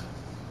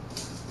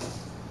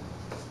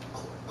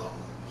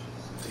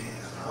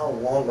 Damn, how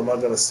long am I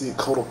gonna see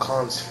Kotal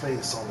Khan's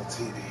face on the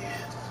TV?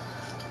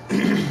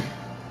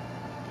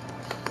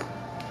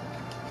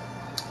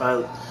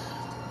 Alright,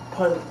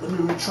 let me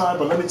retry,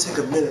 but let me take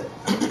a minute.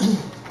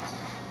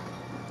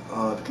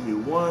 Give me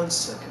 1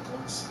 second.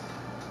 1 second.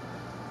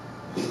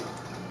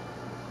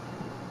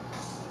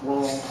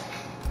 Well,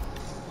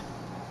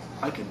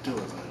 I can do it.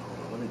 Right?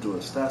 Hold on, let me do it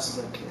as fast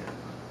as I can.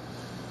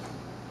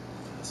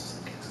 Let's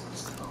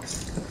go.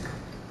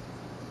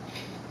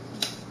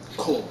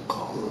 Kotal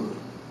Khan.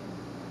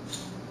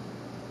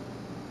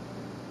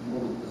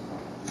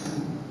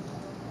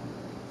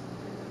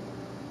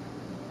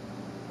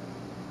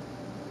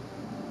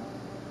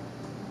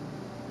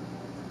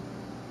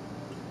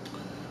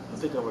 I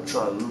think I'm gonna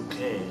try Liu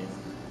Kang,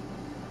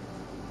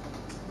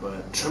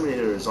 but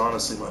Terminator is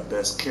honestly my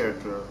best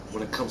character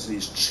when it comes to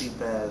these cheap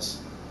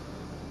ass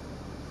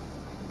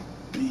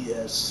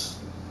BS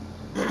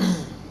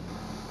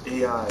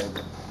AI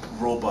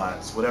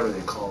robots, whatever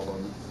they call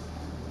them.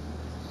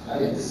 I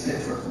get to sit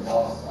for the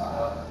boss.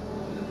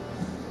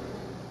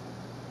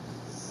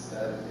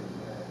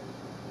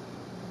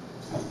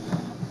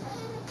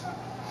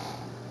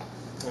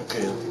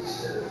 Okay.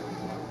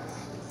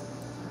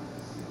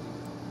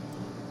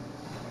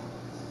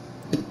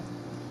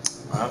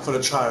 I'm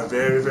gonna try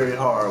very, very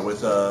hard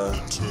with the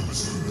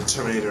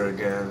Terminator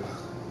again.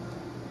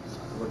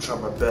 I'm gonna try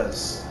my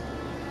best.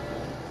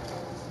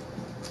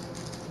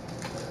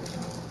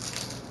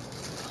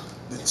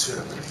 The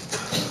Terminator.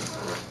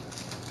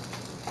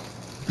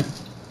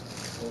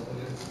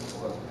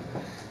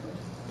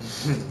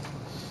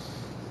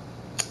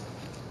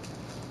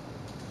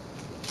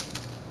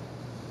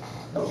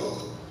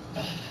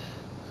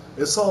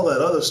 It's all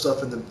that other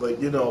stuff in the,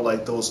 like, you know,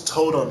 like those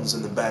totems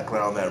in the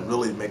background that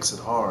really makes it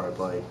hard.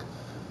 Like,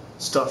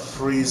 stuff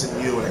freezing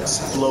you and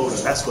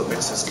exploding. That's what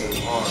makes this game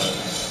hard.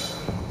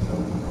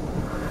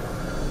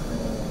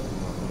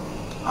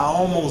 I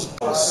almost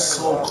was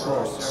so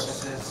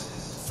close.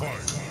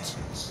 Fight.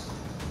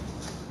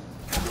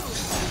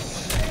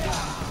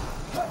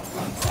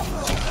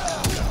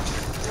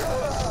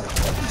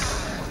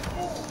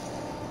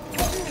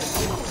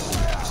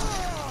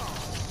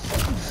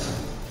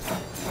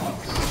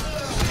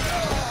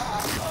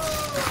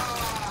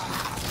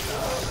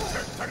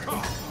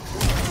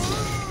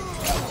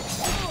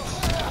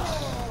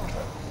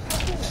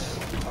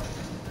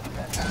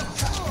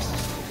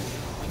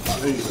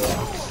 There you go.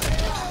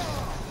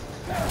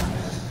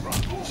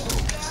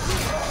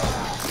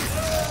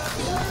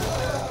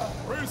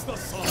 Where's the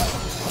sun?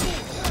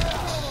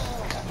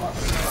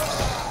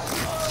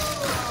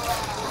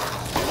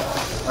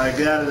 I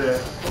got it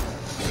there.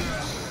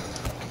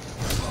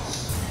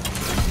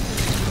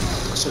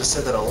 I should have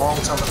said that a long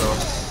time ago.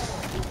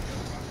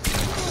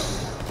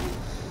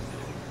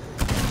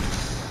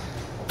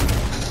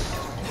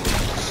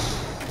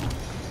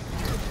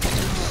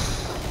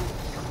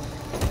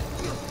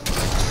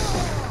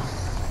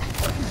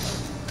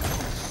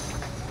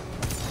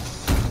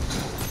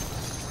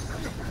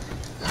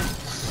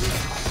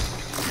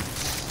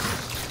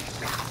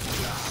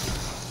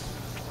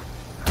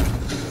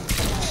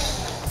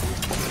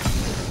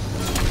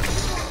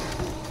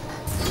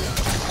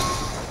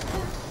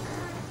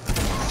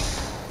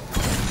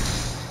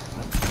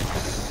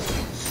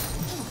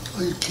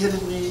 Are you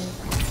kidding me?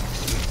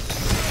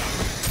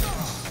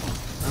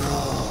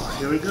 Oh,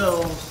 here we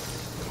go.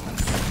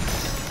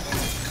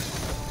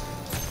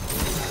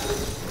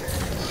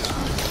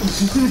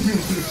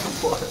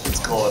 What is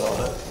going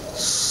on?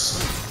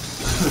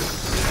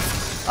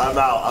 I'm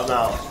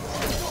out.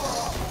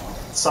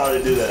 Sorry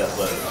to do that,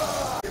 but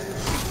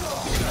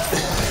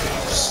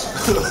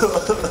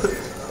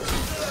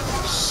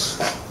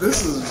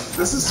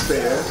this is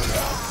fair.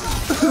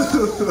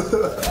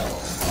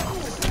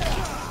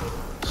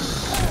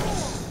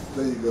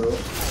 There you go.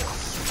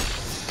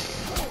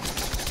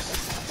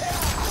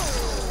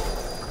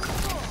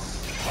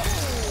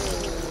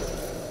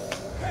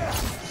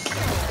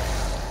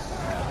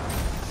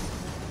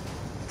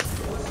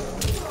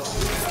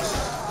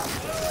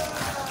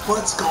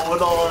 What's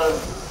going on?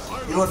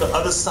 You're on the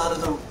other side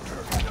of the...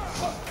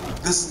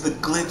 This is the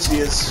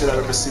glitchiest shit I've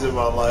ever seen in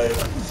my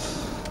life.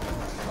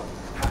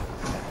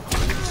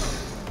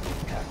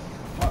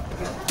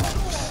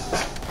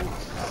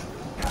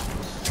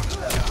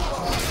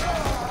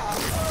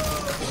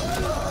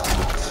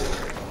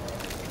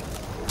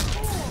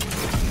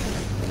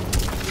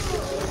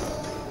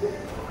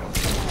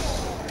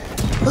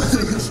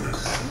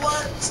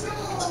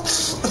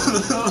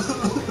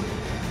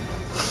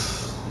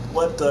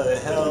 What the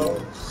hell?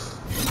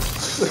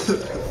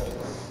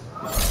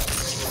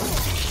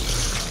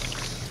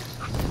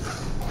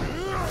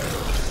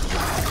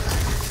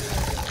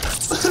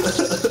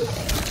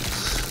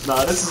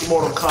 Nah, this is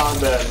Mortal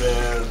Kombat,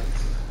 man.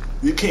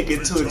 You can't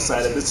get too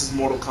excited. This is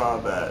Mortal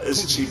Kombat.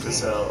 It's cheap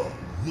as hell.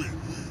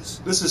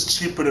 This is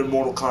cheaper than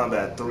Mortal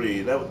Kombat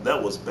 3.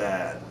 That was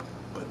bad,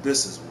 but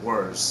this is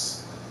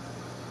worse.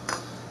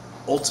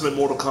 Ultimate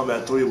Mortal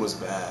Kombat 3 was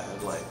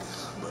bad, like,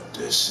 but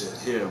this shit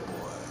here, boy.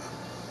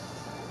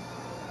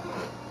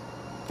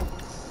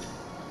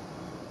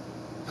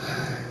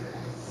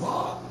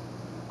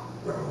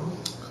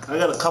 I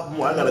got a couple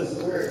more.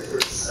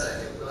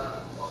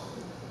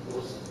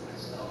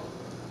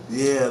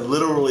 Yeah,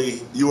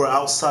 literally, you were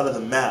outside of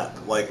the map.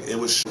 Like, it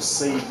was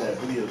saved that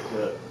video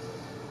clip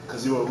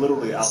because you were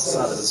literally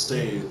outside of the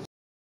stage.